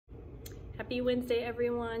Happy Wednesday,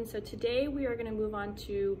 everyone. So today we are going to move on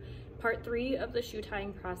to part 3 of the shoe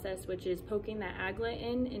tying process, which is poking that aglet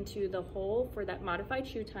into the hole for that modified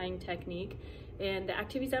shoe tying technique. And the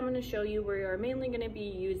activities I'm going to show you, we are mainly going to be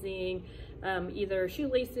using either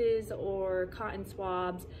shoelaces or cotton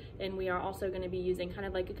swabs, and we are also going to be using kind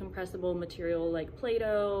of like a compressible material like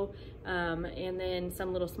Play-Doh, and then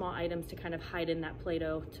some little small items to kind of hide in that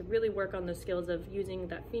Play-Doh to really work on the skills of using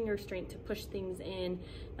that finger strength to push things in,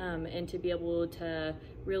 and to be able to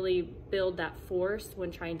really build that force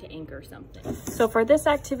when trying to anchor something. So for this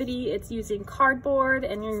activity, it's using cardboard,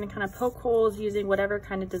 and you're going to kind of poke holes using whatever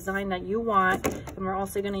kind of design that you want. And we're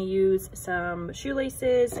also going to use some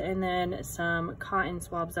shoelaces and then some cotton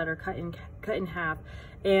swabs that are cut in half.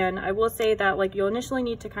 And I will say that, like, you'll initially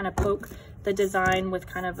need to kind of poke the design with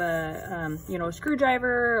kind of a a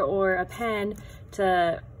screwdriver or a pen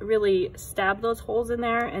to really stab those holes in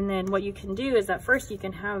there. And then what you can do is that first you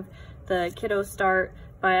can have the kiddos start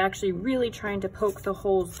by actually really trying to poke the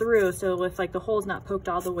holes through. So if like the hole's not poked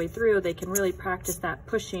all the way through, they can really practice that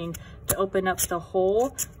pushing to open up the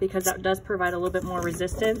hole, because that does provide a little bit more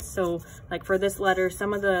resistance. So like for this letter,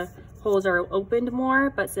 some of the holes are opened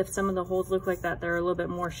more, but if some of the holes look like that, they're a little bit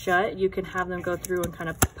more shut, you can have them go through and kind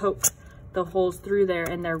of poke the holes through there,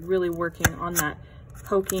 and they're really working on that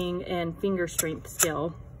poking and finger strength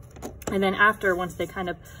skill. And then after, once they kind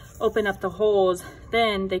of open up the holes,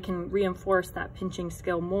 then they can reinforce that pinching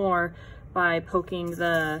skill more by poking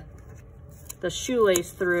the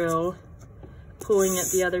shoelace through, pulling it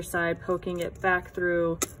the other side, poking it back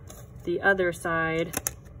through the other side,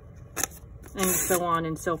 and so on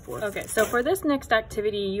and so forth. Okay, so for this next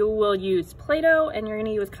activity, you will use Play-Doh, and you're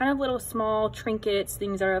gonna use kind of little small trinkets,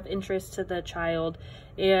 things that are of interest to the child.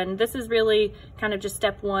 And this is really kind of just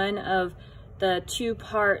step 1 of the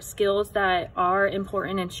 2-part skills that are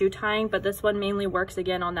important in shoe tying, but this one mainly works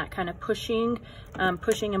again on that kind of pushing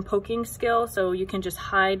and poking skill. So you can just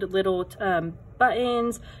hide little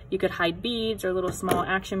buttons, you could hide beads or little small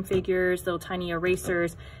action figures, little tiny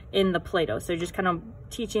erasers in the Play-Doh. So just kind of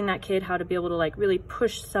teaching that kid how to be able to like really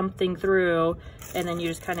push something through, and then you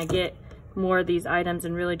just kind of get more of these items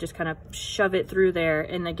and really just kind of shove it through there.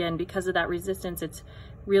 And again, because of that resistance, it's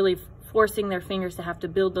really forcing their fingers to have to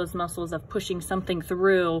build those muscles of pushing something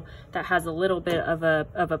through that has a little bit of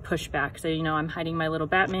a pushback. So, you know, I'm hiding my little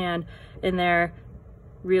Batman in there,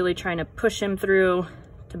 really trying to push him through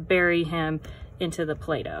to bury him into the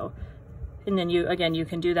Play-Doh. And then you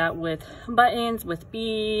can do that with buttons, with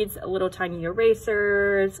beads, little tiny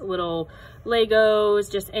erasers, little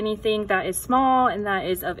Legos, just anything that is small and that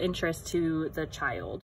is of interest to the child.